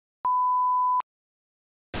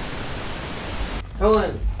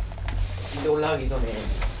형은 이제 올라가기 전에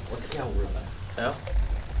어떻게 하고 올라가요? 저요?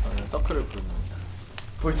 저는 서클을 부르는 겁니다.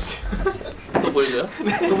 보여주세요. 또 보여줘요?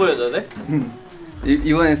 네. 또 보여줘야 돼?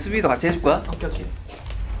 이번엔 수비도 같이 해줄 거야? 오케이.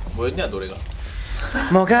 뭐였냐 노래가?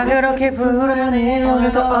 뭐가 그렇게 불안해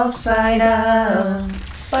오늘도 upside down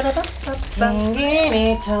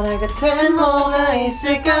펭귄이 터널 같은 뭐가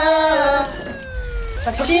있을까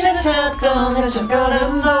확신을 찾던 내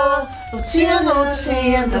첫걸음도 놓지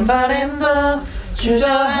않던 바람도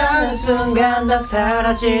주저하는 순간 다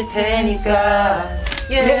사라질 테니까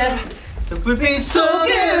yeah. 불빛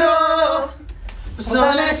속으로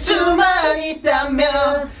벗어날 수만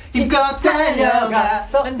있다면 힘껏 달려가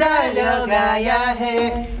난 달려가야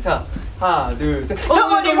해. 자 하나 둘 셋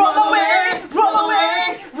Don't run away run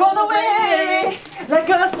away run away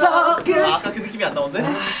like a sucker. 아까 그 느낌이 안 나온대?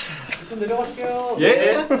 좀 내려가실게요.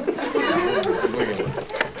 예?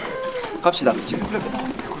 갑시다. 지금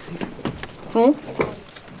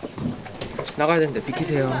나가야 되는데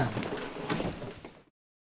비키세요.